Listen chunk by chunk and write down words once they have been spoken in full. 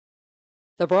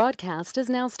The broadcast is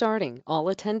now starting. All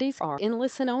attendees are in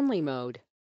listen-only mode.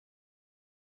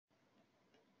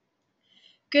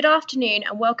 Good afternoon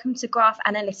and welcome to Graph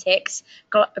Analytics,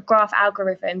 Graph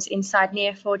Algorithms inside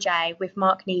Neo4j with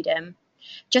Mark Needham.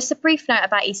 Just a brief note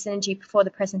about eSynergy before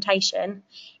the presentation.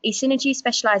 eSynergy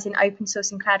specialises in open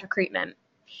source and cloud recruitment.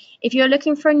 If you're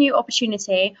looking for a new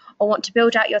opportunity or want to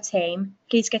build out your team,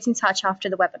 please get in touch after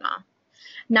the webinar.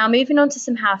 Now moving on to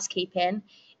some housekeeping.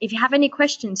 If you have any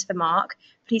questions for Mark,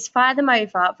 please fire them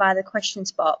over via the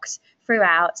questions box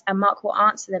throughout and Mark will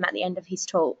answer them at the end of his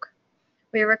talk.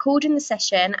 We are recording the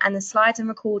session and the slides and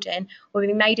recording will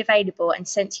be made available and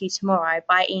sent to you tomorrow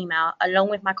by email along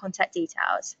with my contact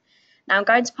details. Now I'm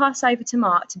going to pass over to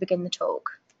Mark to begin the talk.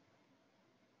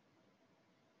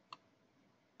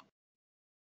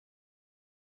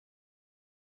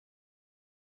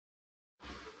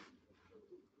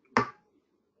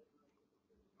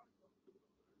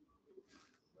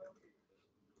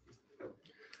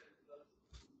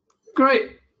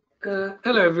 Great. Hello,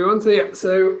 everyone.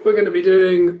 So we're going to be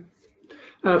doing,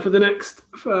 for the next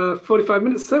 45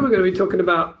 minutes or so, we're going to be talking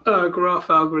about graph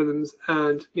algorithms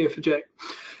and Neo4j.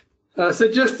 So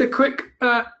just a quick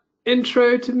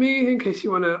intro to me, in case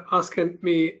you want to ask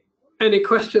me any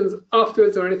questions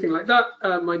afterwards or anything like that.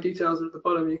 My details are at the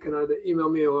bottom. You can either email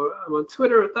me or I'm on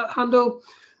Twitter at that handle.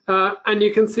 And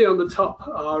you can see on the top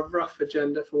our rough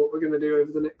agenda for what we're going to do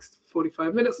over the next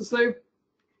 45 minutes or so.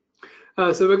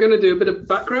 So we're going to do a bit of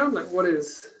background, like what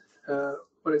is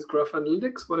graph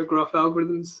analytics, what are graph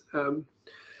algorithms,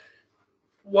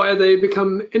 why are they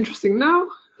become interesting now?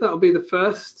 That'll be the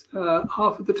first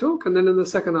half of the talk, and then in the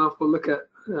second half we'll look at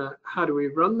how do we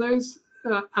run those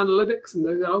analytics and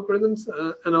those algorithms,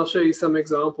 and I'll show you some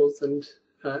examples and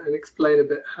explain a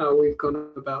bit how we've gone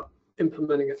about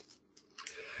implementing it.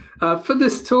 For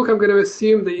this talk, I'm going to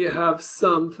assume that you have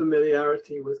some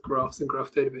familiarity with graphs and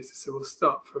graph databases, so we'll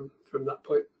start from that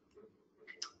point.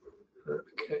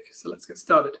 Okay, so let's get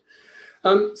started.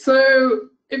 So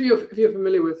if you're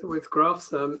familiar with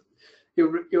graphs,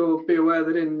 you'll be aware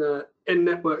that in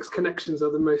networks, connections are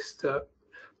the most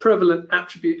prevalent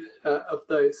attribute of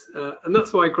those, and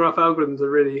that's why graph algorithms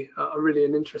are really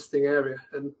an interesting area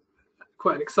and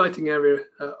quite an exciting area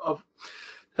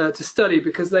to study,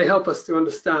 because they help us to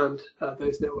understand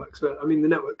those networks. But I mean, the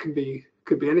network could be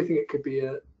anything. It could be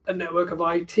a network of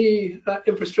IT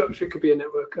infrastructure. It could be a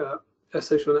network, a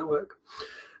social network,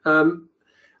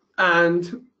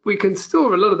 and we can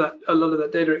store a lot of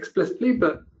that data explicitly.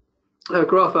 But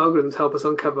graph algorithms help us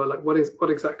uncover like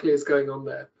what exactly is going on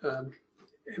there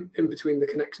in between the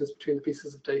connections between the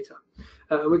pieces of data,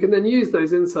 and we can then use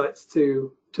those insights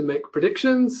to make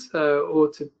predictions or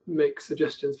to make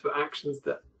suggestions for actions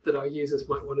that our users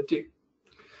might want to do.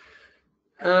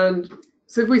 And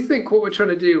so if we think what we're trying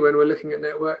to do when we're looking at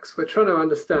networks, we're trying to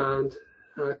understand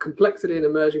complexity and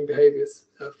emerging behaviors,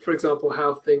 for example,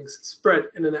 how things spread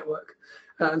in a network.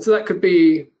 And so that could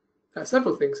be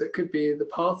several things. It could be the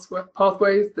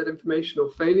pathways that information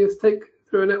or failures take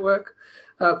through a network.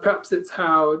 Perhaps it's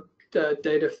how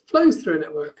data flows through a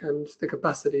network and the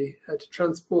capacity to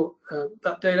transport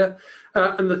that data.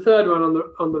 And the third one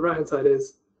on the right-hand side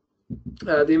is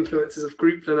the influences of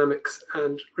group dynamics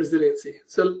and resiliency.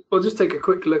 So we'll just take a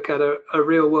quick look at a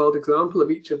real-world example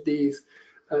of each of these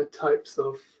types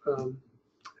of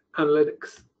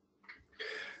analytics.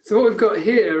 So what we've got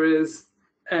here is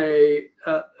a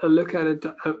look at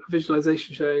a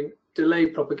visualization showing delay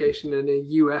propagation in a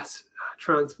US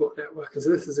transport network. And so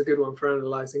this is a good one for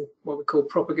analyzing what we call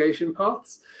propagation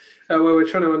paths, where we're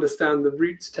trying to understand the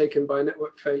routes taken by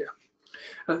network failure.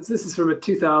 So this is from a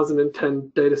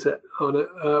 2010 data set on it,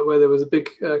 where there was a big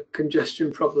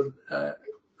congestion problem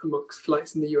amongst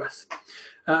flights in the US.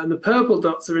 And the purple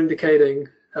dots are indicating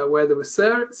where there were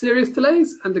serious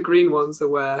delays, and the green ones are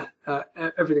where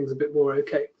everything's a bit more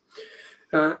okay.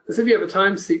 So if you have a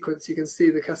time sequence, you can see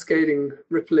the cascading,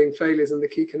 rippling failures and the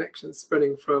key connections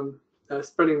spreading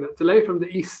that delay from the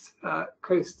east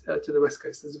coast to the west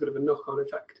coast. There's a bit of a knock-on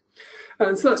effect.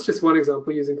 And so that's just one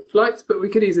example using flights, but we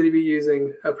could easily be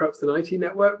using perhaps an IT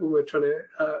network when we're trying to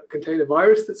contain a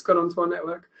virus that's got onto our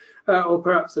network, or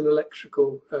perhaps an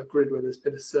electrical grid where there's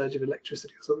been a surge of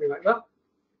electricity or something like that.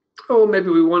 Or maybe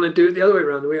we want to do it the other way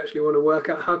around. We actually want to work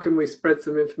out how can we spread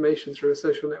some information through a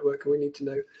social network, and we need to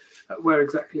know where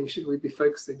exactly should we be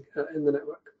focusing in the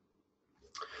network.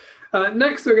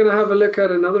 Next, we're going to have a look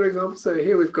at another example. So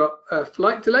here we've got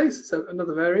flight delays, so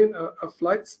another variant of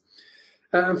flights.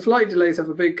 And flight delays have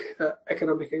a big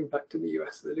economic impact in the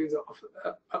US. They lose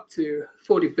up to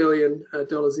 $40 billion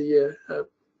a year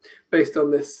based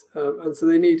on this, and so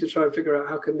they need to try and figure out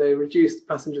how can they reduce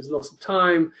passengers' loss of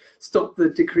time, stop the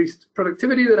decreased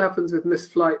productivity that happens with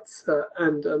missed flights,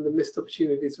 and the missed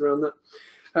opportunities around that.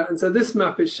 And so this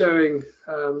map is showing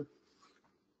an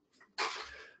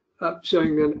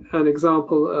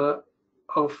example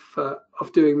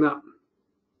of doing that.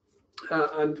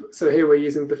 And so here we're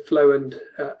using the flow and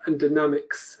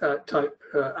dynamics type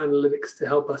analytics to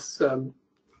help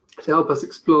us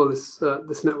explore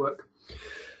this network.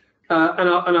 And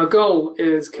our goal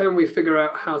is, can we figure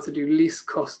out how to do least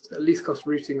cost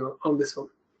routing on this one?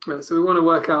 So we want to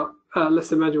work out.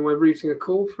 Let's imagine we're routing a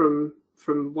call from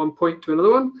one point to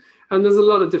another one, and there's a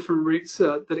lot of different routes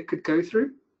that it could go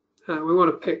through. We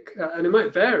want to pick, and it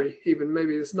might vary even,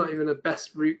 maybe it's not even a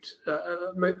best route,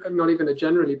 not even a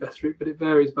generally best route, but it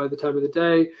varies by the time of the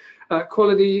day,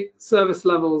 quality, service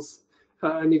levels,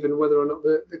 and even whether or not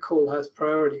the call has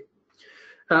priority.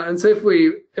 And so if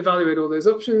we evaluate all those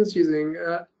options using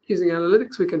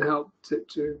analytics, we can help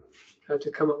to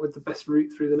come up with the best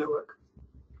route through the network.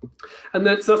 And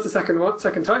then so that's the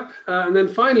second type. And then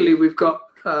finally, we've got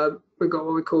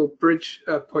what we call bridge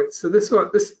points. So this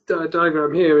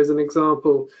diagram here is an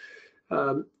example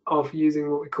of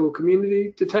using what we call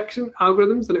community detection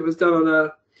algorithms, and it was done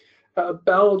on a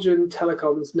Belgian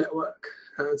telecoms network.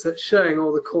 So it's showing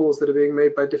all the calls that are being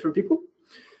made by different people.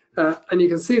 And you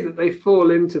can see that they fall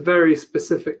into very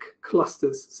specific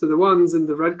clusters. So the ones in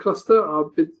the red cluster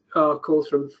are calls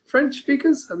from French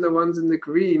speakers, and the ones in the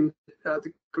green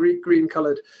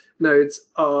coloured nodes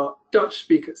are Dutch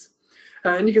speakers.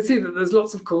 And you can see that there's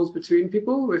lots of calls between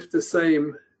people with the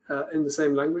same in the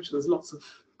same language. There's lots of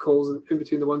calls in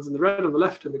between the ones in the red on the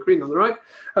left and the green on the right.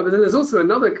 But then there's also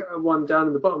another one down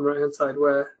in the bottom right-hand side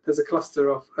where there's a cluster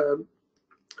of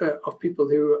people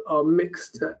who are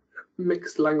mixed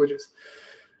languages.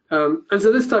 And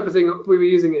so this type of thing, we were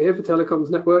using it here for telecoms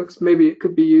networks. Maybe it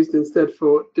could be used instead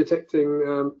for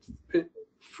detecting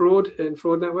fraud in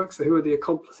fraud networks. So who are the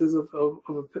accomplices of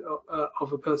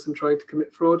a person trying to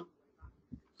commit fraud?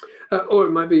 Or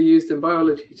it might be used in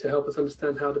biology to help us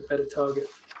understand how to better target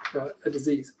a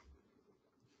disease.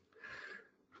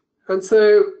 And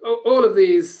so all of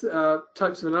these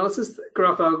types of analysis,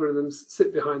 graph algorithms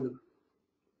sit behind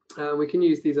them. We can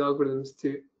use these algorithms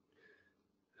to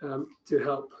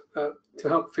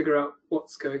help figure out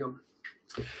what's going on.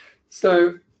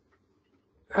 So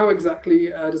how exactly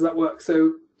does that work?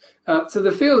 So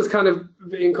the field is kind of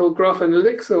being called graph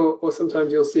analytics, or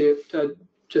sometimes you'll see it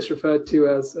just referred to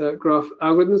as graph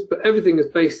algorithms, but everything is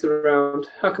based around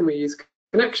how can we use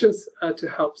connections to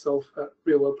help solve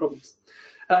real-world problems.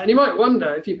 And you might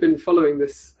wonder, if you've been following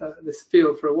this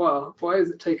field for a while, why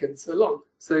has it taken so long?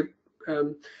 So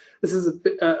this is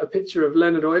a picture of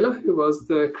Leonhard Euler, who was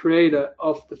the creator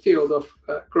of the field of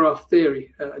graph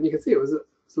theory, and you can see it was a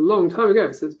long time ago.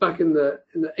 So it's back in the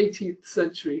 18th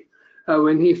century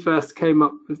when he first came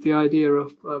up with the idea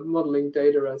of modeling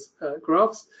data as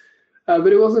graphs.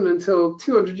 But it wasn't until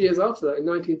 200 years after that, in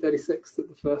 1936, that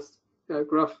the first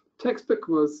graph textbook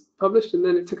was published, and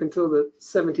then it took until the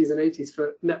 70s and 80s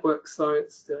for network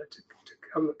science to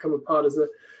come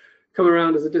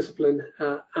around as a discipline,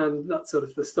 and that's sort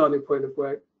of the starting point of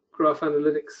where graph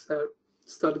analytics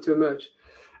started to emerge.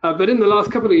 But in the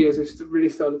last couple of years, we've really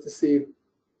started to see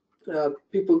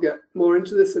people get more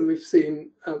into this, and we've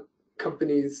seen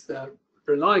companies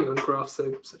relying on graphs,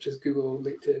 such as Google,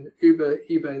 LinkedIn, Uber,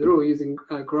 eBay. They're all using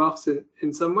graphs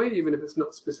in some way, even if it's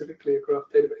not specifically a graph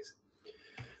database.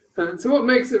 And so what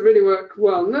makes it really work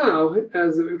well now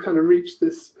is that we've kind of reached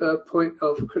this point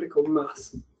of critical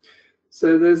mass.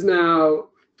 So there's now,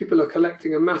 people are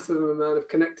collecting a massive amount of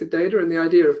connected data, and the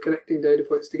idea of connecting data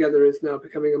points together is now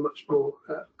becoming a much more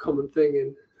common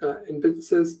thing in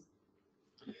businesses.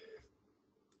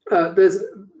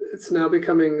 It's now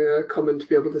becoming common to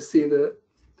be able to see the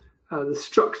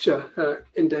structure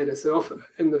in data. So often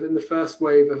in the first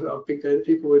wave of big data,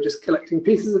 people were just collecting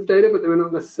pieces of data, but they were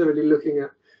not necessarily looking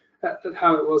at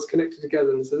how it was connected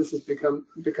together. And so this has become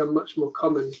much more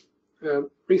common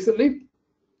recently.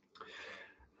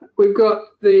 We've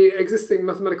got the existing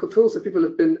mathematical tools, so people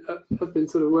have been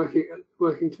sort of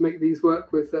working to make these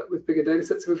work with bigger data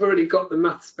sets. So we've already got the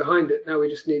maths behind it. Now we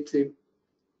just need to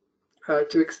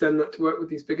extend that to work with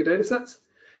these bigger data sets,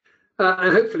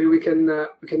 and hopefully we can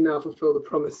now fulfill the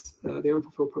promise, the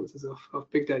unfulfilled promises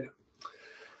of big data.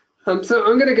 So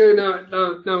I'm going to go now.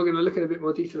 Now we're going to look in a bit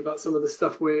more detail about some of the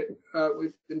stuff we've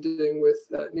been doing with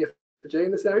Neo4j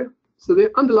in this area. So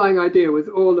the underlying idea with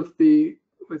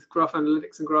graph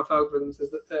analytics and graph algorithms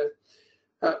is that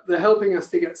they're helping us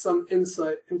to get some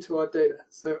insight into our data.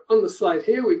 So on the slide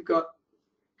here, we've got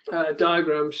a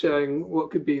diagram showing what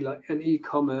could be like an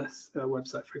e-commerce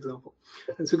website, for example.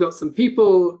 And so we've got some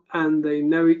people and they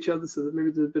know each other, so that maybe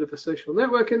there's a bit of a social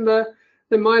network in there.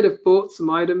 They might have bought some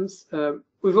items.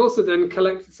 We've also then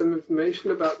collected some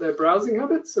information about their browsing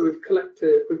habits. So we've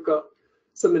got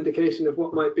some indication of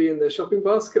what might be in their shopping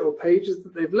basket or pages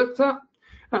that they've looked at.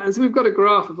 And so we've got a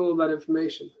graph of all that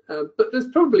information. But there's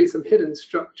probably some hidden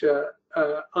structure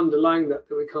underlying that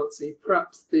we can't see.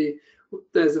 Perhaps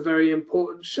there's a very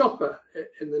important shopper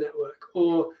in the network,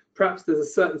 or perhaps there's a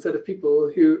certain set of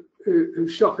people who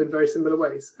shop in very similar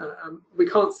ways. We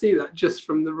can't see that just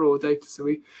from the raw data, so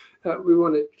we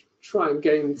want to try and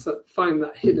find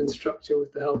that hidden structure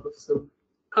with the help of some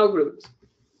algorithms.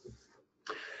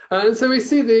 And so we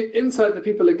see the insight that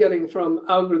people are getting from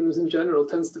algorithms in general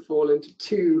tends to fall into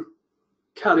two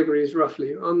categories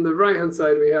roughly. On the right-hand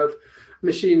side, we have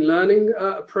machine learning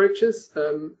approaches.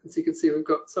 As you can see, we've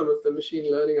got some of the machine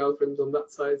learning algorithms on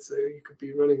that side. So you could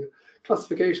be running a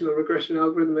classification or regression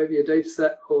algorithm, maybe a data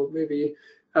set, or maybe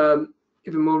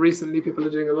even more recently, people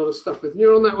are doing a lot of stuff with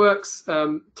neural networks,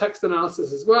 text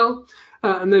analysis as well.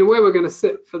 And then where we're going to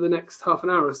sit for the next half an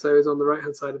hour or so is on the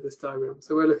right-hand side of this diagram.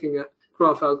 So we're looking at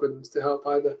graph algorithms to help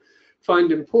either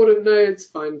find important nodes,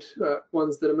 find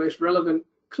ones that are most relevant,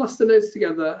 cluster nodes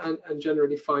together, and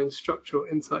generally find structural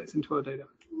insights into our data.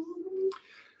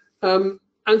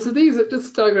 And so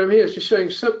this diagram here is just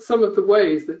showing some of the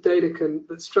ways that data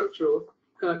that structural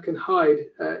can hide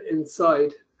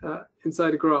inside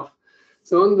a graph.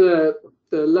 So on the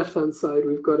left-hand side,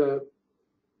 we've got a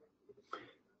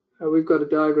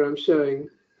diagram showing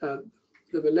the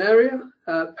malaria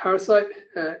parasite.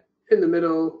 In the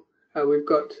middle, we've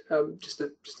got just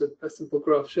a simple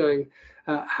graph showing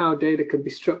how data can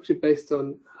be structured based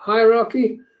on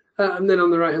hierarchy, and then on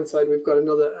the right-hand side, we've got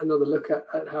another look at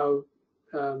how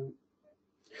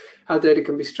data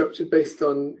can be structured based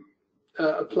on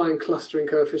applying clustering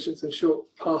coefficients and short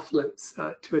path lengths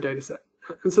to a data set.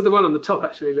 And so the one on the top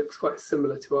actually looks quite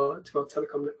similar to our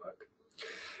telecom network.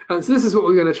 And so this is what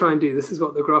we're going to try and do. This is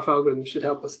what the graph algorithm should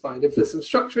help us find. If there's some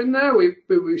structure in there,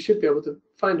 we should be able to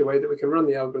find a way that we can run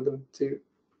the algorithm to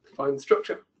find the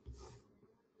structure.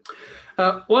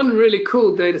 One really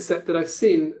cool data set that I've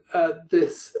seen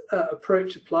this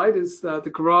approach applied is the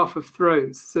Graph of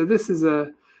Thrones. So this is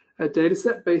a data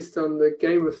set based on the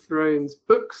Game of Thrones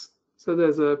books. So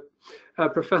there's a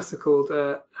professor called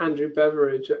Andrew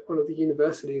Beveridge at one of the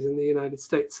universities in the United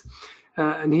States.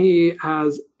 And he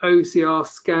has OCR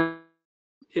scanned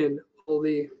in all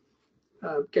the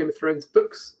Game of Thrones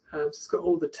books. So it's got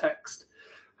all the text.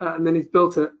 And then he's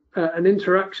built an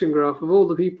interaction graph of all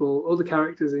the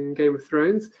characters in Game of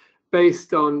Thrones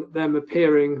based on them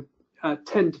appearing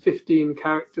 10 to 15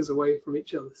 characters away from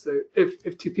each other. So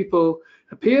if two people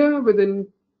appear within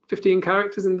 15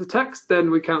 characters in the text,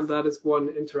 then we count that as one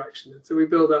interaction. And so we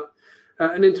build up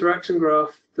an interaction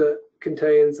graph that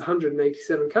contains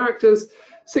 187 characters,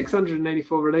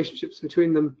 684 relationships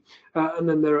between them, and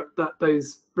then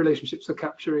those relationships are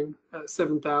capturing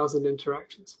 7,000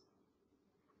 interactions.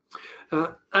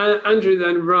 Andrew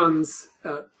then runs,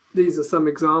 these are some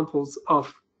examples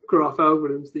of graph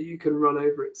algorithms that you can run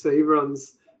over it. So he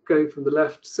runs going from the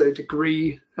left, so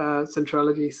degree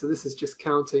centrality. So this is just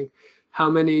counting how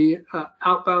many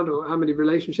outbound or how many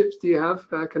relationships do you have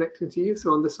connecting to you.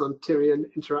 So on this one, Tyrion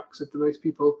interacts with the most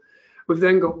people. We've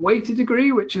then got weighted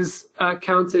degree, which is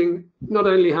counting not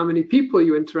only how many people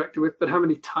you interacted with, but how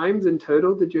many times in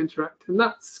total did you interact. And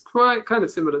that's quite kind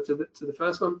of similar to the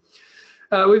first one.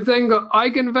 We've then got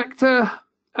eigenvector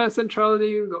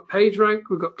centrality, we've got page rank,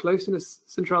 we've got closeness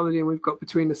centrality, and we've got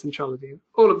betweenness centrality.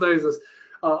 All of those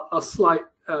are slight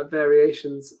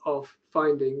variations of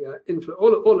finding in fact,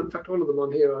 all of them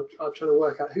on here are trying to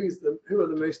work out who are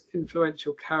the most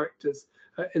influential characters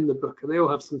in the book, and they all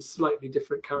have some slightly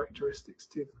different characteristics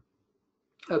to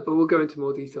them. But we'll go into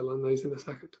more detail on those in a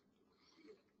second.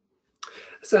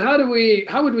 So how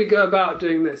would we go about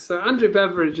doing this? So Andrew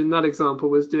Beveridge in that example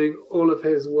was doing all of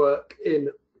his work in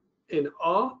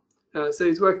R. So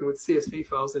he's working with CSV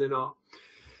files in R.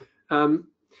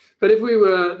 But if we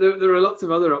were, there are lots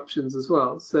of other options as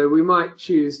well. So we might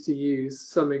choose to use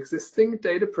some existing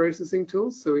data processing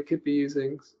tools. So we could be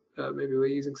using, maybe we're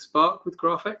using Spark with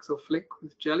GraphX or Flink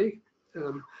with Jelly.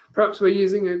 Perhaps we're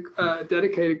using a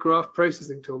dedicated graph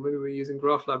processing tool. Maybe we're using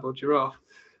GraphLab or Giraffe.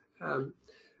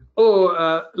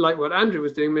 Or like what Andrew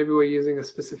was doing, maybe we're using a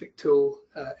specific tool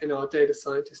in our data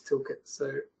scientist toolkit.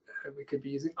 So we could be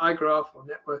using iGraph or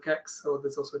NetworkX, or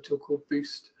there's also a tool called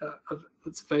Boost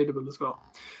that's available as well.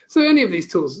 So any of these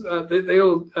tools, they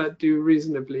all do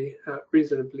reasonably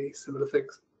similar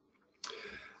things.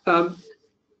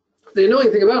 the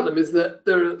annoying thing about them is that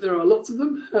there are lots of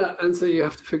them, and so you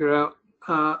have to figure out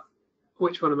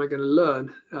which one am I going to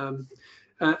learn.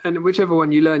 And whichever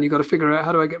one you learn, you've got to figure out,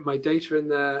 how do I get my data in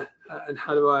there, and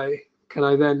can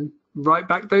I then write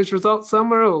back those results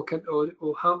somewhere, or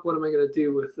what am I going to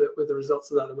do with the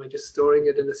results of that? Am I just storing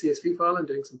it in a CSV file and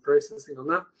doing some processing on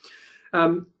that?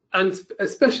 And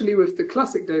especially with the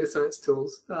classic data science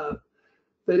tools,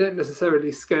 they don't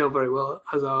necessarily scale very well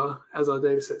as our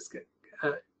data sets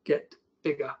get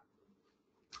bigger.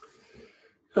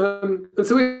 And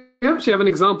so we actually have an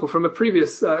example from a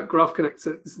previous Graph Connect,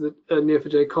 this is the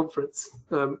Neo4j conference.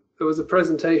 There was a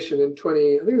presentation in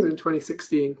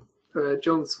 2016.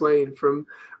 John Swain from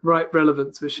Right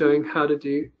Relevance was showing how to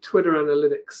do Twitter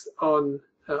analytics on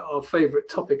our favourite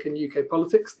topic in UK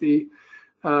politics, the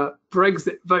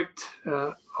Brexit vote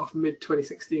of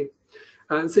mid-2016.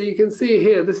 And so you can see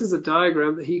here, this is a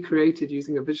diagram that he created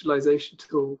using a visualization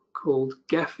tool called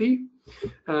Gephi,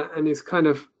 and is kind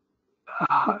of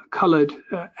coloured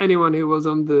anyone who was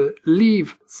on the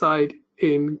Leave side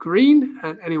in green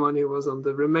and anyone who was on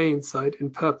the Remain side in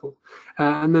purple.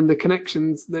 And then the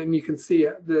connections, then you can see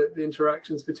the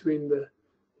interactions between the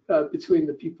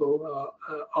people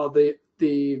are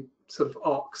the sort of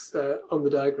arcs on the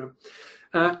diagram.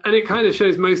 And it kind of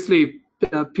shows mostly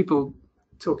people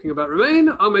talking about Remain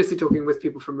are mostly talking with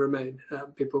people from Remain.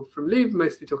 People from Leave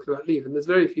mostly talking about Leave, and there's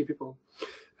very few people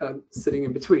sitting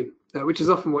in between, which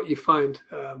is often what you find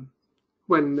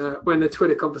when a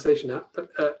Twitter conversation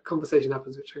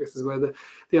happens, which I guess is where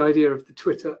the idea of the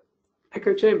Twitter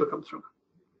echo chamber comes from.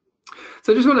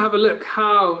 So I just want to have a look,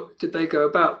 how did they go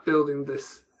about building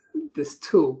this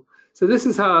tool? So this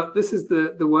is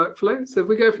the workflow. So if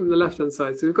we go from the left hand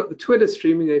side, so we've got the Twitter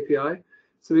streaming API.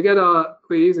 So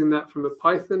we're using that from a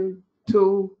Python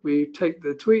tool. We take the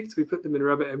tweets, we put them in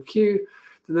RabbitMQ,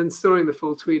 and then storing the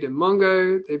full tweet in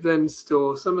Mongo. They then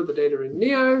store some of the data in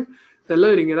Neo. They're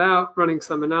loading it out, running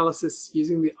some analysis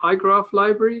using the iGraph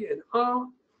library in R,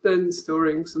 then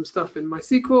storing some stuff in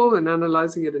MySQL and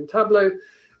analyzing it in Tableau,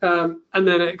 and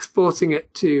then exporting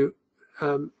it to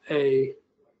a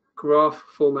graph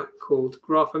format called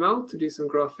GraphML to do some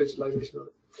graph visualization on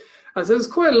it. So there's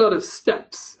quite a lot of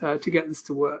steps to get this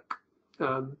to work.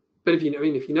 But if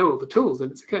you know all the tools,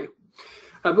 then it's okay.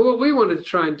 But what we wanted to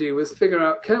try and do was figure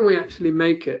out, can we actually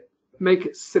make it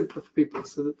simpler for people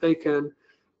so that they can,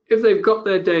 if they've got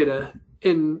their data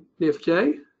in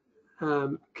Neo4j,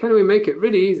 can we make it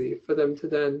really easy for them to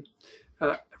then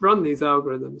run these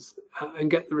algorithms and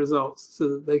get the results so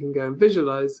that they can go and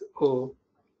visualize or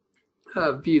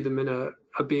view them in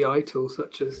a BI tool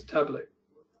such as Tableau.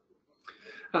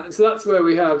 So that's where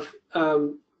we have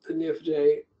the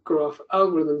Neo4j graph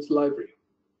algorithms library.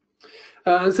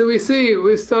 And so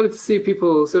we've started to see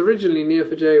people, so originally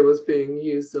Neo4j was being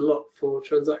used a lot for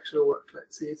transactional workflows.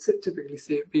 So you typically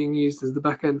see it being used as the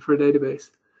backend for a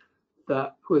database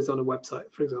that was on a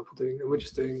website, for example, and we're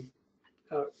just doing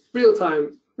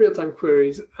real-time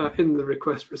queries in the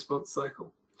request response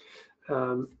cycle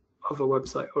of a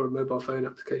website or a mobile phone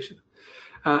application.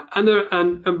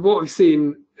 And what we've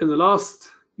seen in the last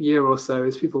year or so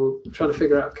is people trying to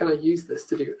figure out, can I use this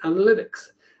to do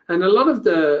analytics? And a lot of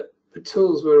the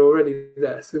tools were already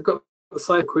there. So we've got the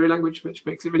Cypher query language, which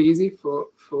makes it really easy for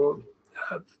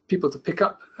people to pick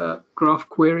up graph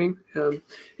querying,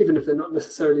 even if they're not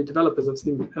necessarily developers. I've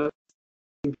seen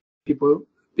people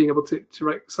being able to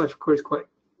write Cypher queries quite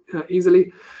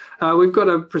easily. We've got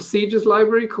a procedures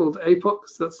library called APOC,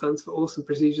 so that stands for Awesome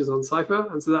Procedures on Cypher,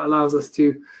 and so that allows us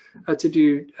to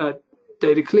do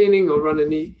data cleaning or run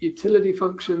any utility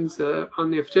functions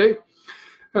on Neo4j.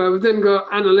 We've then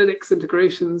got analytics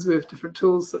integrations with different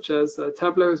tools such as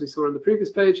Tableau, as we saw on the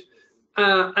previous page.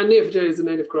 And Neo4j is a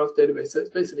native graph database, so it's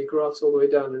basically graphs all the way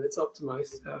down, and it's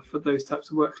optimized for those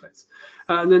types of workloads.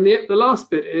 And then the last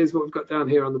bit is what we've got down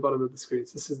here on the bottom of the screen.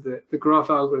 So this is the graph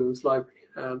algorithms library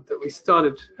that we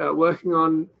started working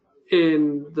on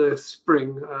in the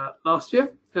spring last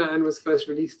year, and was first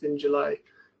released in July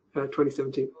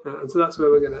 2017. And so that's where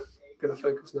we're going to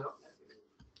focus now.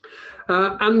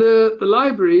 And the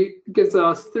library gives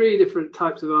us 3 different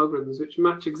types of algorithms which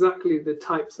match exactly the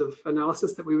types of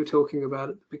analysis that we were talking about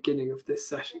at the beginning of this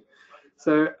session.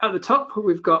 So at the top,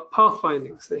 we've got path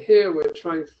finding. So here we're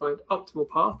trying to find optimal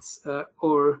paths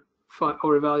or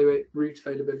evaluate route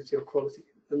availability or quality.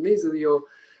 And these are your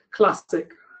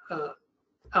classic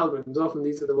algorithms. Often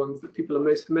these are the ones that people are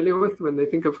most familiar with when they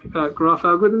think of graph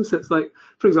algorithms. So it's like,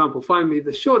 for example, find me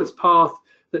the shortest path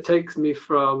that takes me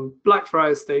from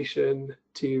Blackfriars Station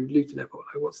to Luton Airport.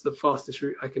 Like, what's the fastest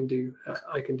route I can do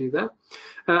there?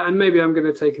 And maybe I'm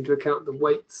going to take into account the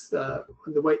weights. The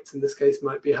weights in this case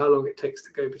might be how long it takes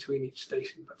to go between each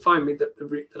station, but find me the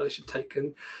route that I should take.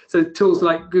 And so tools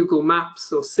like Google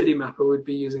Maps or Citymapper would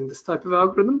be using this type of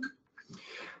algorithm.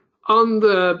 On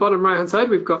the bottom right hand side,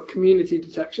 we've got community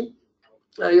detection.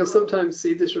 You'll sometimes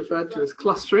see this referred to as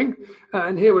clustering,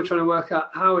 and here we're trying to work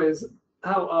out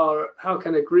how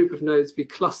can a group of nodes be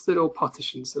clustered or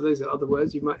partitioned. So those are other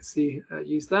words you might see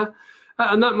used there,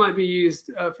 and that might be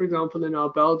used, for example, in our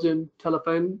Belgian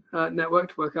telephone network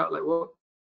to work out like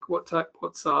what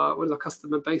does our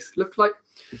customer base look like.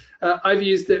 I've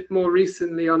used it more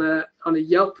recently on a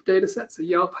Yelp data set. So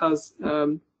Yelp has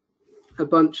a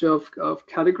bunch of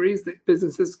categories that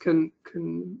businesses can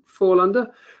fall under,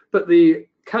 but the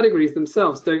categories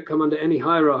themselves don't come under any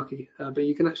hierarchy, but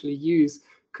you can actually use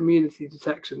community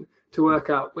detection to work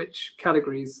out which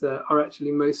categories are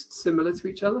actually most similar to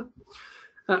each other.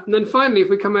 And then finally, if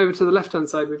we come over to the left-hand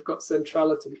side, we've got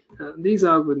centrality. These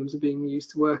algorithms are being used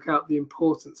to work out the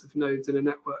importance of nodes in a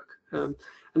network. And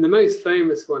the most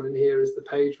famous one in here is the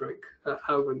PageRank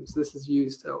algorithm. So this is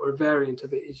used, or a variant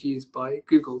of it is used by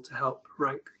Google to help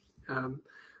rank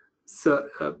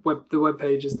the web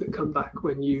pages that come back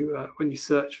when you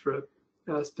search for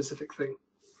a specific thing.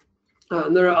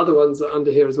 And there are other ones that are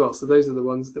under here as well. So those are the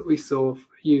ones that we saw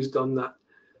used on that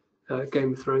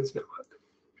Game of Thrones network.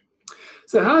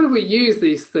 So how do we use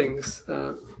these things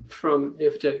from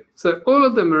Neo4j? So all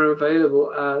of them are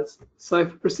available as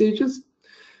cipher procedures.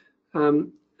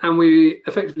 And we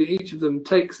effectively, each of them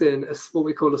takes in what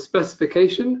we call a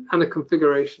specification and a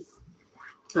configuration.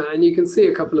 And you can see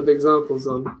a couple of examples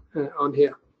on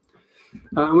here.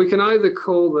 And we can either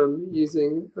call them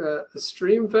using a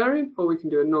stream variant, or we can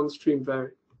do a non-stream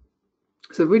variant.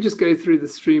 So if we just go through the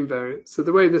stream variant, so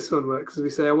the way this one works is we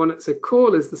say, so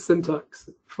call is the syntax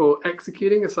for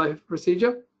executing a cipher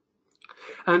procedure.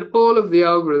 And all of the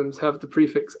algorithms have the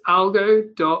prefix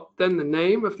algo dot, then the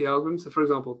name of the algorithm. So for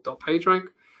example, dot PageRank.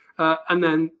 And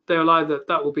then they'll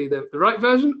that will be the right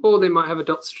version, or they might have a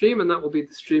dot stream, and that will be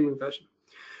the streaming version.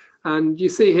 And you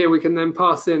see here we can then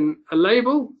pass in a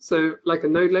label, so like a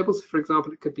node label. So for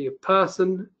example, it could be a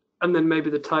person, and then maybe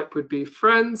the type would be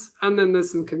friends, and then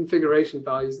there's some configuration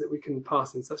values that we can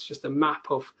pass in. So that's just a map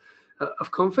of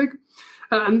config.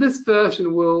 And this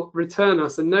version will return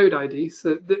us a node ID.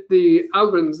 So the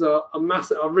algorithms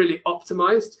are really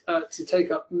optimized to take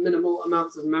up minimal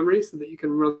amounts of memory so that you can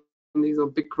run these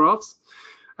on big graphs.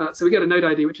 So we get a node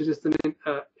ID, which is just an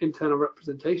internal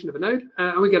representation of a node,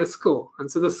 and we get a score.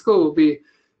 And so the score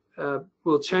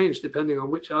will change depending on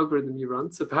which algorithm you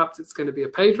run. So perhaps it's going to be a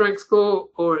PageRank score,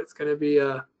 or it's going to be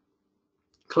a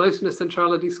closeness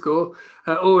centrality score,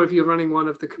 or if you're running one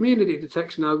of the community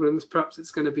detection algorithms, perhaps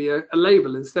it's going to be a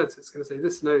label instead. So it's going to say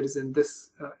this node is in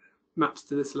this, maps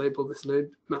to this label, this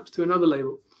node maps to another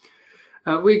label.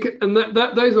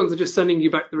 Those ones are just sending you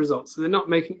back the results, so they're not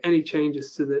making any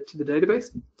changes to the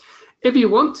database. If you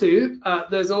want to,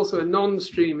 there's also a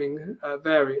non-streaming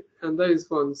variant, and those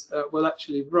ones will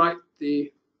actually write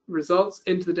the results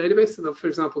into the database. So they'll, for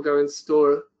example, go and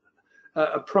store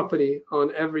a property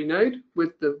on every node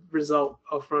with the result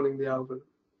of running the algorithm.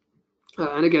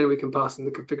 And again, we can pass in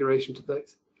the configuration to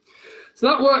those. So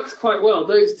that works quite well.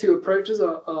 Those two approaches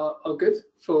are good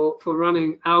for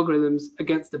running algorithms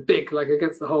against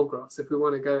against the whole graph. So if we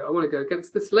want to go, I want to go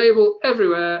against this label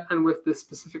everywhere and with this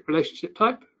specific relationship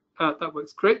type, that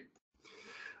works great.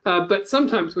 But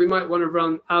sometimes we might want to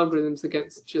run algorithms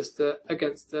against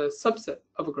against a subset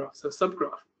of a graph, so a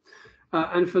subgraph.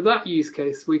 And for that use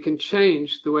case, we can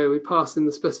change the way we pass in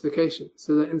the specification,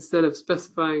 so that instead of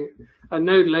specifying a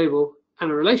node label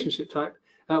and a relationship type,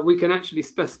 we can actually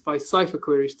specify cipher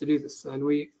queries to do this. And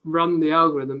we run the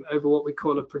algorithm over what we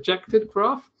call a projected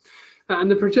graph.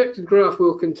 And the projected graph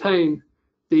will contain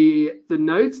the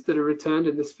nodes that are returned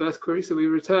in this first query. So we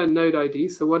return node ID.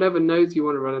 So whatever nodes you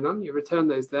want to run it on, you return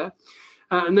those there.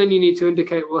 And then you need to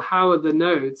indicate, well, how are the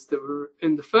nodes that were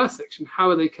in the first section, how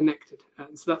are they connected?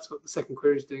 And so that's what the second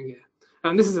query is doing here.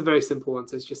 And this is a very simple one.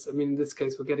 So it's just, in this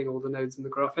case, we're getting all the nodes in the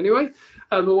graph anyway.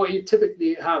 But what you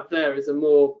typically have there is a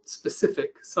more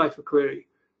specific cipher query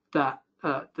that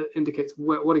indicates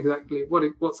what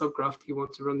subgraph do you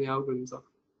want to run the algorithms on.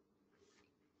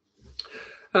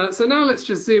 So now let's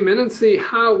just zoom in and see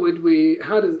how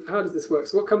does this work?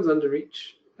 So what comes under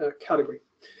each category?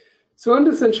 So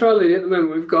under centrality at the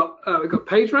moment, we've got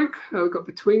PageRank, we've got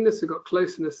betweenness, we've got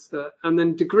closeness, and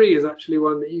then degree is actually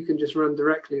one that you can just run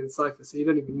directly in Cypher, so you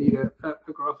don't even need a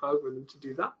graph algorithm to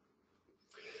do that.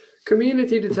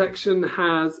 Community detection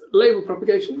has label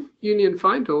propagation, union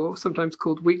find, or sometimes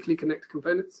called weakly connected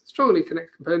components, strongly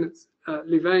connected components,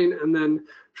 Louvain, and then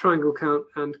triangle count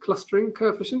and clustering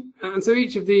coefficient. And so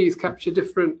each of these capture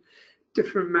different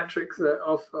metrics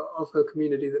of a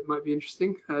community that might be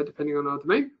interesting depending on our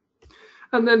domain.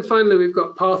 And then finally, we've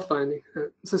got pathfinding.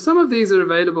 So some of these are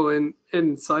available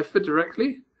in Cypher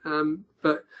directly,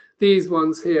 but these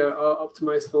ones here are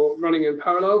optimized for running in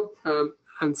parallel.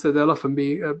 And so they'll often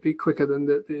be quicker than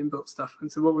the inbuilt stuff.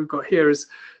 And so what we've got here is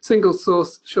single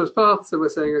source shortest path. So we're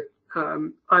saying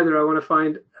either I want to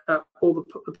find all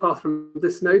the path from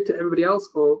this node to everybody else,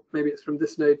 or maybe it's from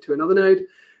this node to another node.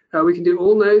 We can do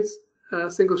all nodes,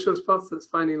 single shortest path. So that's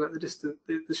finding like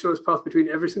the shortest path between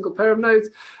every single pair of nodes.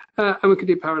 And we can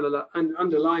do parallel, and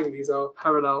underlying these are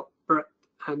parallel breadth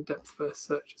and depth first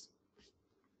searches.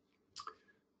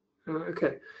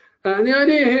 Okay. And the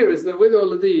idea here is that with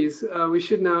all of these, we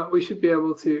should be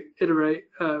able to iterate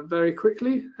very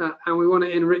quickly, and we want to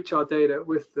enrich our data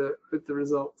with the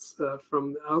results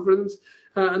from the algorithms,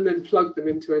 and then plug them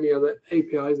into any other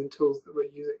APIs and tools that we're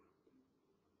using.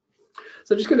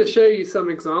 So I'm just going to show you some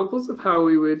examples of how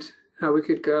we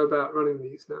could go about running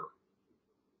these now.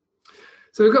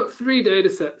 So we've got 3 data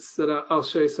sets that I'll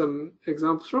show some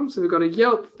examples from. So we've got a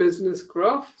Yelp business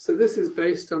graph. So this is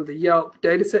based on the Yelp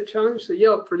dataset challenge. So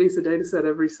Yelp release a dataset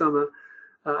every summer.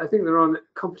 I think they're on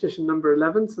competition number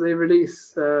 11. So they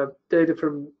release data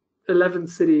from 11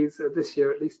 cities this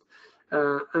year at least.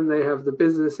 And they have the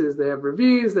businesses, they have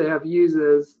reviews, they have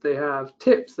users, they have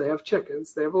tips, they have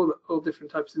check-ins, they have all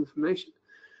different types of information.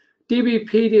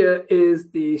 DBpedia is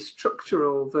the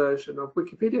structural version of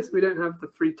Wikipedia, so we don't have the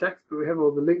free text, but we have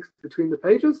all the links between the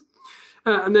pages.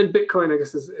 And then Bitcoin, I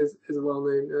guess, is a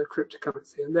well-known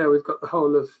cryptocurrency. And there we've got the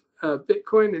whole of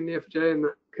Bitcoin in Neo4j, and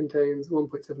that contains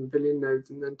 1.7 billion nodes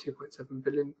and then 2.7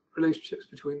 billion relationships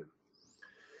between them.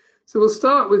 So we'll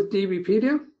start with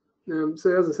DBpedia.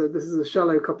 So as I said, this is a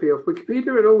shallow copy of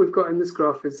Wikipedia, and all we've got in this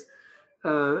graph is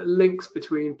links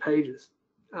between pages.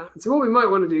 So what we might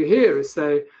want to do here is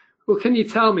say, well, can you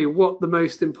tell me what the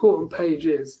most important page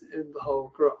is in the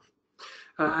whole graph?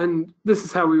 And this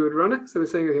is how we would run it. So we're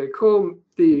saying, okay, call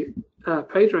the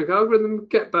PageRank algorithm,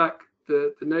 get back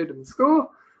the node and the score,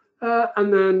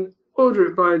 and then order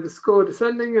it by the score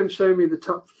descending and show me the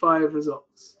top 5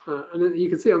 results. And then you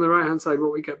can see on the right-hand side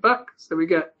what we get back. So we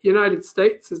get United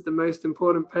States is the most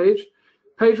important page.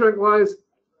 PageRank-wise,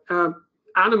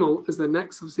 animal is the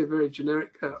next, obviously a very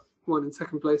generic one in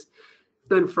second place.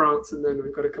 Then France, and then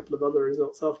we've got a couple of other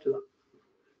results after that.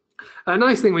 A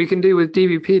nice thing we can do with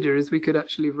DBpedia is we could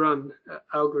actually run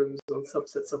algorithms on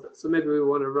subsets of it. So maybe we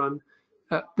want to run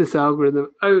this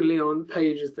algorithm only on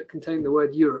pages that contain the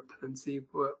word Europe and see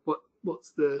what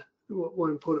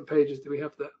important pages do we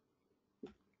have there.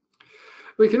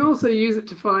 We can also use it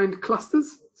to find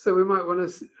clusters. So we might want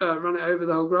to run it over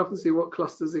the whole graph and see what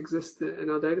clusters exist in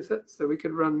our data set. So we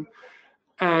could run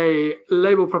a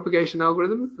label propagation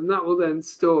algorithm, and that will then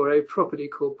store a property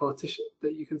called partition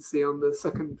that you can see on the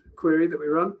second query that we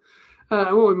run.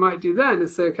 And what we might do then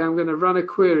is say, okay, I'm going to run a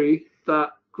query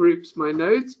that groups my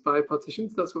nodes by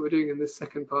partitions. That's what we're doing in this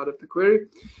second part of the query.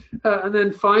 And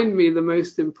then find me the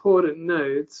most important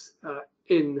nodes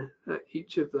in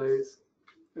each of those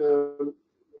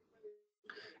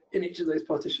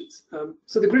partitions.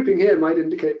 So the grouping here might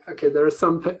indicate, okay, there are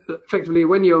some effectively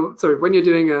when you're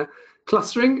doing a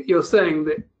clustering, you're saying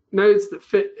that nodes that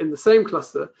fit in the same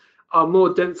cluster are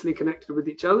more densely connected with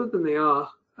each other than they are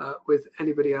with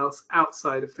anybody else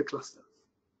outside of the cluster.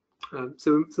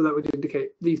 So that would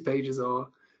indicate these pages are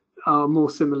more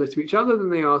similar to each other than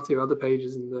they are to other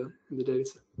pages in the data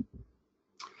set.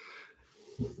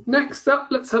 Next up,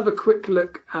 let's have a quick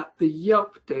look at the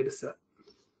Yelp dataset.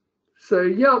 So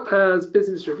Yelp has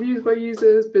business reviews by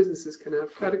users, businesses can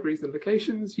have categories and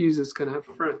locations, users can have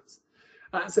friends.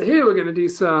 So here we're going to do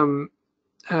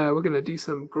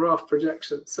some graph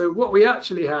projection. So what we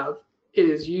actually have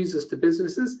is users to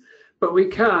businesses, but we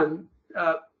can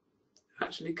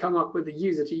actually come up with a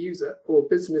user to user or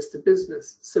business to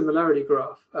business similarity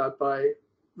graph by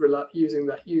using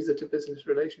that user to business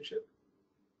relationship.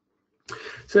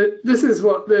 So this is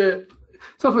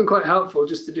it's often quite helpful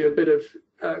just to do a bit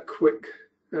of quick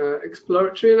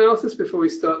exploratory analysis before we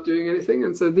start doing anything.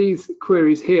 And so these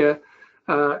queries here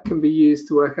can be used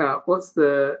to work out what's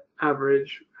the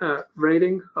average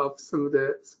rating of some of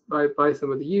by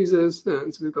some of the users.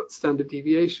 And so we've got standard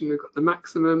deviation, we've got the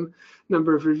maximum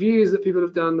number of reviews that people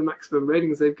have done, the maximum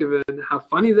ratings they've given, how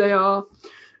funny they are.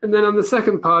 And then on the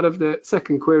second part of the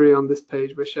second query on this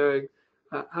page, we're showing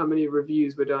how many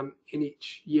reviews were done in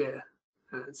each year.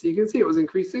 So you can see it was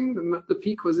increasing. The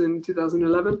peak was in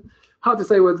 2011. Hard to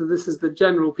say whether this is the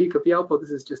general peak of Yelp or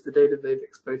this is just the data they've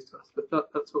exposed to us, but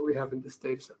that's what we have in this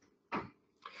data set.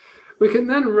 We can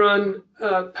then run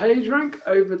PageRank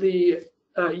over the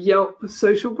Yelp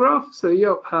social graph. So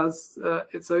Yelp has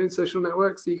its own social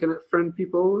network, so you can friend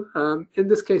people. In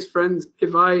this case, friends,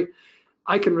 if I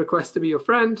can request to be your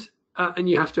friend, and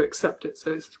you have to accept it.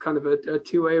 So it's kind of a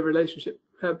two-way relationship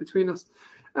between us.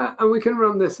 And we can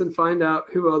run this and find out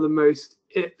who are the most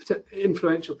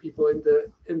influential people in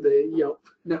the Yelp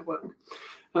network.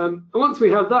 And once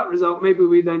we have that result, maybe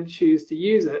we then choose to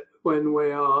use it when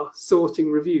we are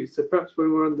sorting reviews. So perhaps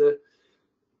when we're on the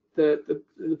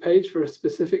page for a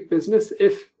specific business,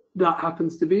 if that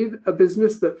happens to be a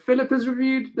business that Philip has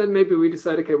reviewed, then maybe we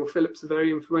decide, okay, well, Philip's a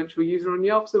very influential user on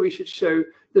Yelp, so we should show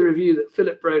the review that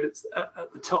Philip wrote at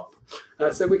the top.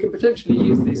 So we can potentially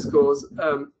use these scores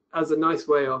as a nice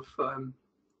way of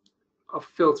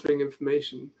filtering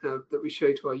information that we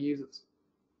show to our users.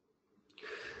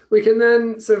 We can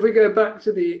then, so if we go back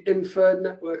to the inferred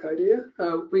network idea,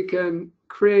 we can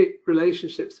create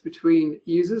relationships between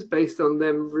users based on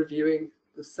them reviewing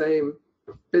the same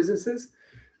businesses.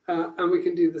 And we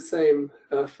can do the same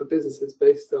for businesses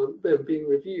based on them being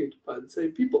reviewed by the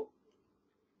same people.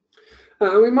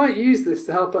 And we might use this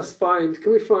to help us find,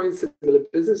 can we find similar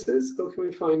businesses, or can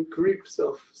we find groups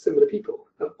of similar people?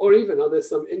 Or even, are there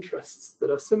some interests that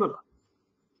are similar?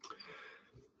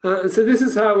 And so this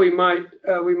is how we might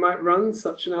run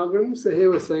such an algorithm. So here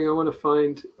we're saying I want to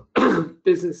find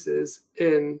businesses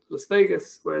in Las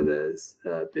Vegas where there's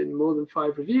been more than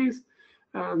 5 reviews,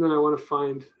 and then I want to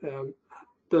find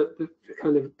the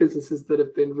kind of businesses that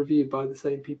have been reviewed by the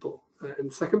same people in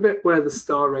the second bit where the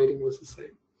star rating was the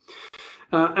same.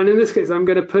 And in this case, I'm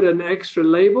going to put an extra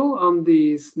label on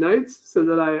these nodes so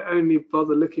that I only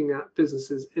bother looking at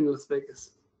businesses in Las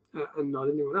Vegas and not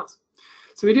anyone else.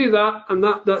 So we do that, and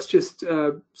that's just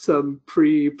some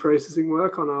pre-processing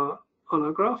work on our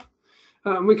graph.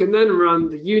 We can then run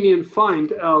the union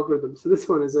find algorithm. So this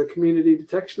one is a community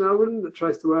detection algorithm that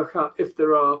tries to work out if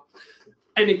there are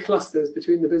any clusters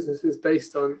between the businesses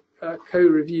based on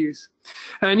co-reviews.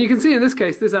 And you can see in this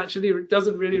case, this actually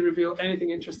doesn't really reveal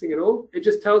anything interesting at all. It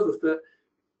just tells us that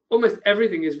almost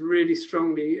everything is really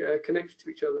strongly connected to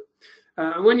each other.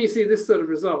 And when you see this sort of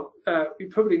result, we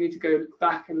probably need to go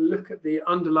back and look at the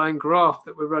underlying graph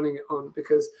that we're running it on,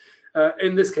 because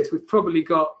in this case, we've probably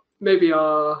got maybe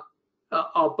our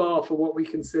bar for what we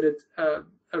considered a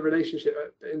relationship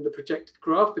in the projected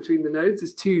graph between the nodes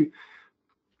is too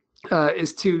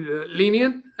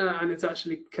lenient, and it's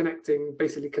actually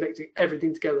basically connecting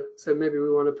everything together. So maybe we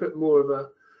want to put more of a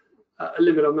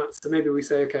limit on that. So maybe we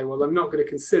say, okay, well, I'm not going to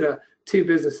consider 2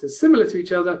 businesses similar to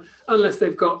each other unless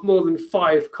they've got more than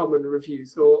 5 common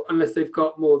reviews, or unless they've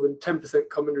got more than 10%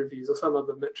 common reviews, or some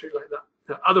other metric like that.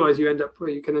 Otherwise, you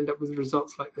can end up with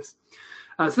results like this.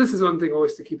 So this is one thing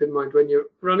always to keep in mind when you're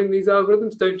running these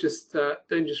algorithms. Don't just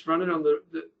run it on the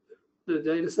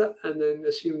data set and then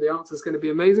assume the answer is going to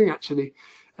be amazing. Actually,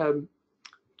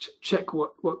 check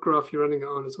what graph you're running it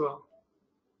on as well.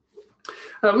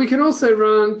 We can also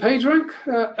run PageRank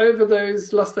over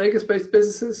those Las Vegas-based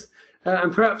businesses,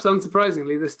 and perhaps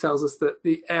unsurprisingly, this tells us that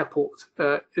the airport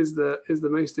is the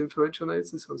most influential node.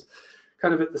 This one's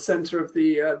kind of at the center of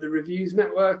the reviews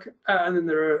network, and then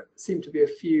there seem to be a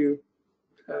few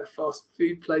fast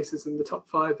food places in the top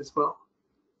 5 as well.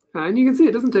 And you can see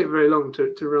it doesn't take very long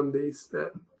to run these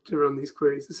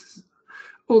queries. This is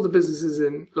all the businesses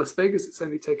in Las Vegas. It's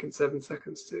only taken 7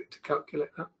 seconds to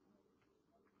calculate that.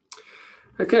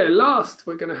 Okay, last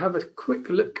we're going to have a quick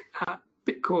look at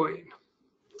Bitcoin.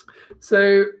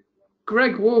 So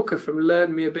Greg Walker from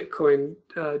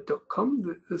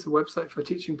learnmeabitcoin.com, there's a website for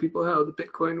teaching people how the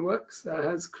Bitcoin works,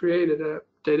 has created a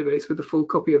database with a full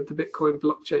copy of the Bitcoin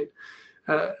blockchain.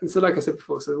 And so, like I said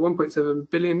before, so 1.7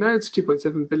 billion nodes,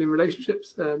 2.7 billion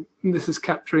relationships. And this is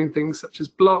capturing things such as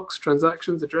blocks,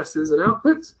 transactions, addresses, and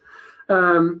outputs.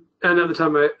 And at the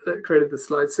time I created the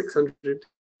slide, 600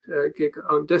 gig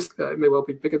on disk. It may well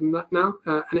be bigger than that now.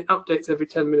 And it updates every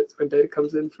 10 minutes when data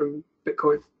comes in from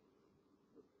Bitcoin.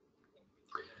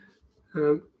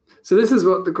 So this is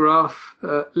what the graph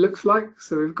looks like.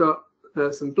 So we've got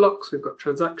some blocks, we've got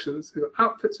transactions, we've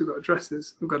got outputs, we've got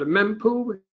addresses, we've got a mempool,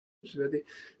 which is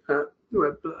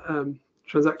where the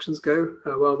transactions go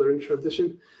while they're in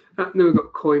transition, and then we've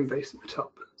got Coinbase at the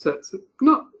top. So it's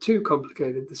not too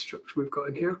complicated, the structure we've got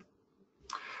in here.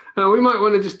 We might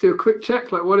want to just do a quick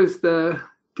check, like what is the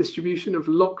distribution of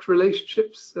locked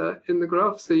relationships in the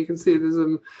graph. So you can see there's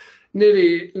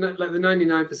nearly like the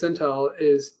 99th percentile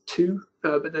is 2,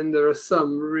 but then there are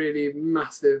some really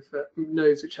massive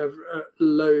nodes which have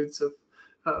loads of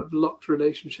locked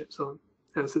relationships on.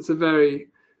 So it's a very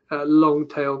long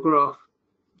tail graph.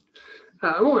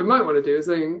 And what we might want to do is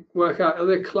then work out, are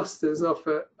there clusters of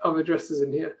addresses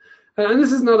in here? And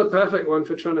this is not a perfect one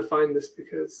for trying to find this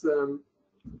because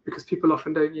people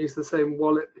often don't use the same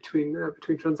wallet between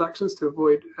transactions to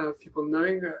avoid people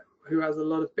knowing who has a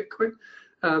lot of Bitcoin.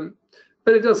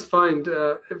 But it does find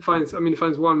it finds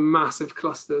one massive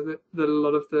cluster that a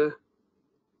lot of the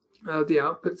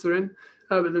outputs are in,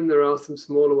 but then there are some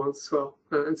smaller ones as well.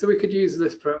 And so we could use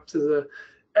this perhaps as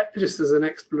just as an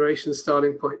exploration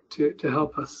starting point to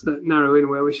help us narrow in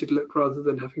where we should look rather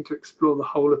than having to explore the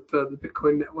whole of the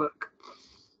Bitcoin network.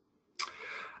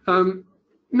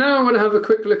 Now I want to have a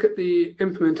quick look at the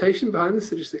implementation behind this,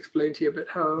 so just explain to you a bit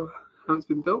how it's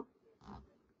been built.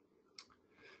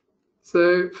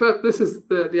 So first, this is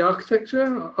the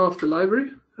architecture of the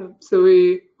library. So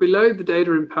we load the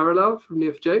data in parallel from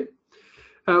Neo4j.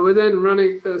 We're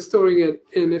then storing it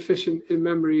in efficient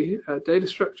in-memory data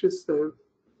structures. So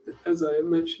as I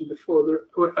mentioned before,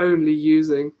 we're only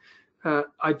using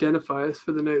identifiers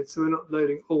for the nodes. So we're not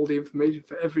loading all the information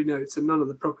for every node. So none of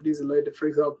the properties are loaded, for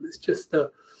example. It's just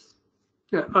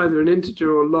either an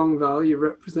integer or long value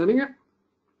representing it.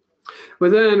 We're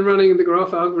then running the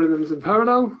graph algorithms in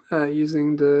parallel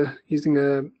using a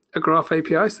graph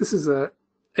API. So this is an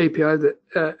API that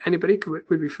anybody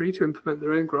would be free to implement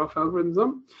their own graph algorithms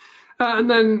on. And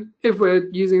then if we're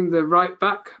using the write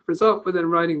back result, we're then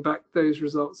writing back those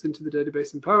results into the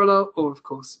database in parallel, or of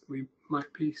course we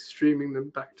might be streaming them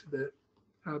back to the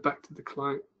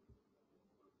client.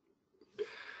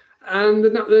 And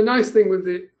the nice thing with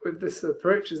this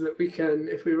approach is that we can,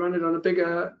 if we run it on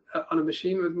on a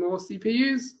machine with more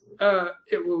CPUs,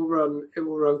 it will run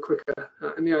quicker.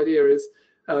 And the idea is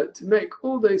to make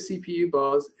all those CPU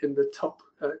bars in the top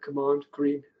command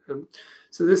green.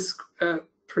 So this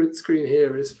print screen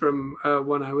here is from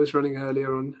one I was running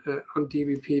earlier on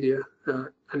DBpedia,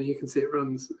 and you can see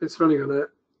it's running on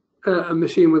a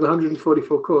machine with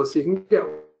 144 cores. So you can get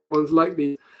ones like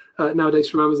these nowadays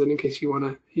from Amazon in case you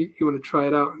want to try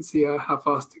it out and see how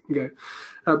fast it can go.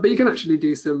 But you can actually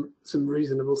do some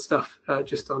reasonable stuff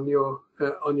just on your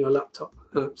laptop.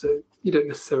 So you don't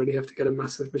necessarily have to get a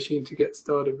massive machine to get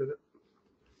started with it.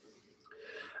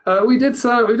 We've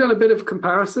done a bit of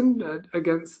comparison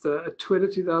against a Twitter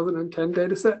 2010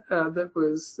 dataset that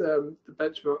was the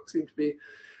benchmark seemed to be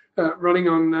running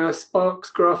on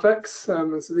Spark's GraphX.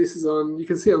 And so this is on, you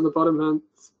can see on the bottom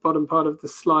part of the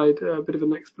slide a bit of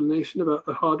an explanation about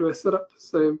the hardware setup.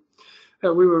 So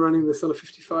we were running this on a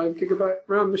 55 gigabyte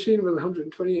RAM machine with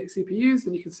 128 CPUs,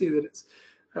 and you can see that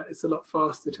it's a lot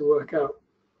faster to work out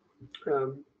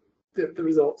the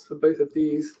results for both of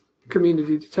these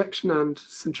community detection and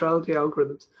centrality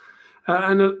algorithms.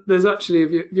 And there's actually,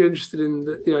 if you're interested in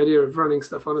the idea of running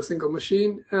stuff on a single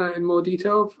machine in more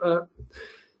detail,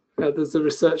 there's a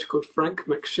researcher called Frank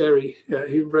McSherry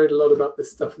who wrote a lot about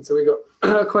this stuff. And so we got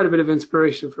quite a bit of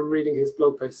inspiration from reading his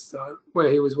blog posts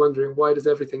where he was wondering, why does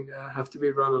everything have to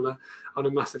be run on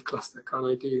a massive cluster? Can't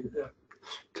I do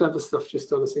clever stuff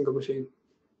just on a single machine?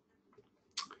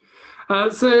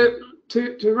 So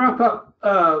to wrap up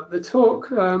the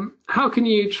talk, how can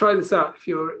you try this out if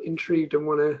you're intrigued and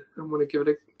want to give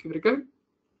it a go?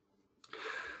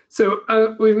 So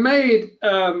we've made,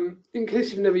 in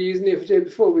case you've never used Neo4j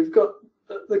before, we've got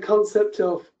the concept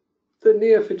of the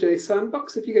Neo4j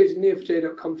sandbox. If you go to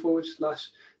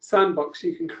neo4j.com/sandbox,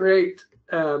 you can create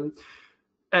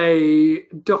a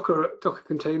Docker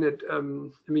container. I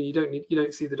mean, you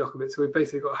don't see the Docker bit. So we've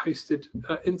basically got hosted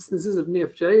instances of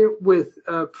Neo4j with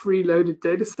preloaded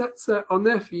data sets on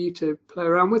there for you to play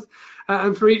around with.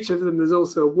 And for each of them, there's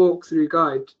also a walkthrough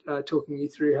guide talking you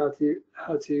through how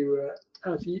to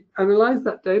analyze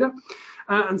that data.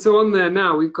 And so on there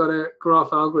now, we've got a graph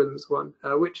algorithms one,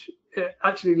 which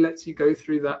actually lets you go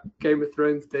through that Game of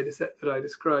Thrones data set that I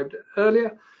described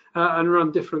earlier and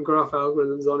run different graph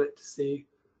algorithms on it to see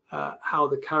how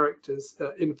the characters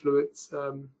influence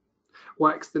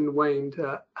waxed and waned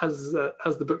as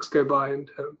the books go by, and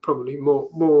probably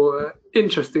more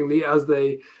interestingly as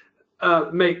they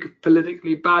make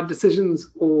politically bad decisions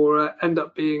or end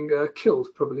up being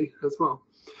killed probably as well.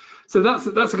 So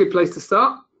that's a good place to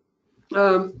start.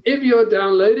 If you're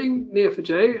downloading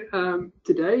Neo4j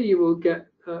today, you will get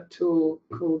a tool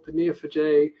called the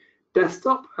Neo4j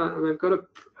desktop, and I've got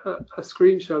a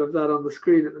screenshot of that on the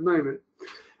screen at the moment.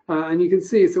 And you can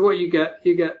see, so what you get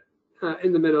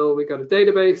in the middle, we got a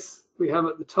database. We have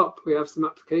at the top, we have some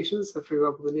applications. So for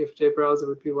example, the Neo4j browser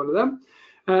would be one of them.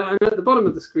 And at the bottom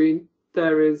of the screen,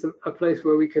 there is a place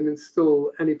where we can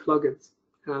install any plugins.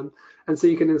 And so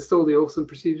you can install the awesome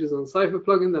procedures on Cypher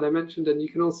plugin that I mentioned, and you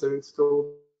can also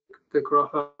install the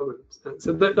graph algorithms. And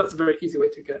so that's a very easy way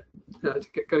to get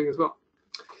going as well.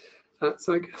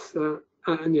 So I guess,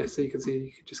 and yes, so you can see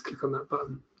you can just click on that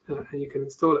button and you can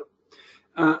install it.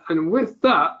 And with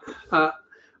that,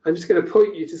 I'm just going to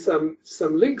point you to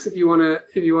some links if you want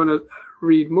to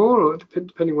read more, or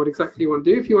depending what exactly you want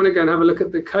to do. If you want to go and have a look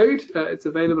at the code, it's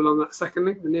available on that second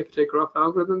link, the Neo4j graph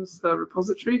algorithms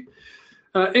repository.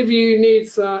 If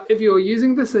you're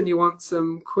using this and you want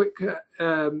some quick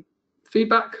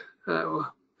feedback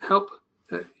or help,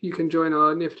 you can join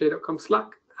our neo4j.com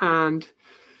Slack, and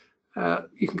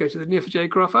you can go to the Neo4j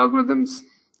graph algorithms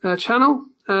channel.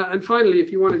 And finally,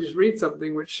 if you want to just read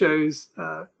something which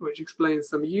explains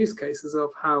some use cases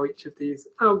of how each of these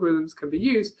algorithms can be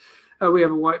used, we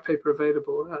have a white paper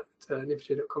available at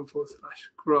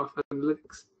neo4j.com/graph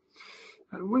analytics.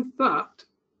 And with that,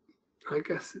 I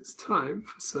guess it's time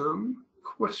for some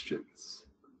questions.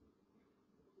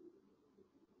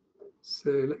 So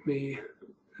let me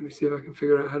see if I can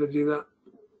figure out how to do that.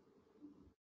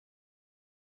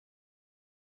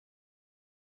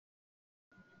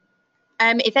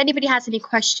 If anybody has any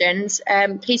questions,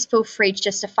 please feel free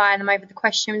just to fire them over the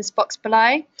questions box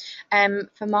below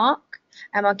for Mark.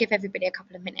 I'll give everybody a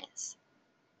couple of minutes.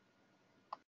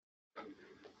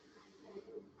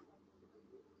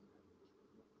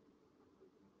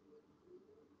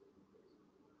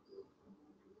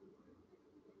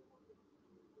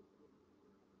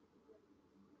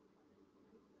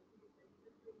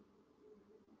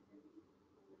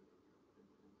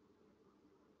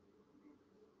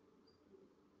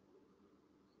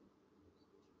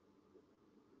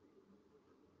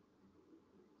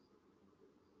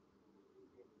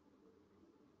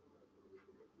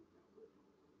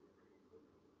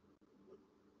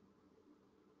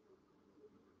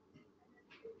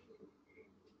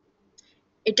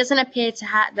 It doesn't appear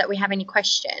that we have any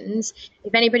questions.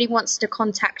 If anybody wants to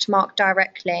contact Mark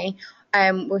directly,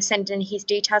 we'll send in his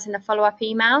details in a follow-up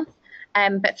email.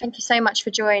 But thank you so much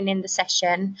for joining the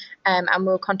session, and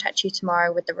we'll contact you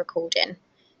tomorrow with the recording.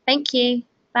 Thank you.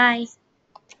 Bye.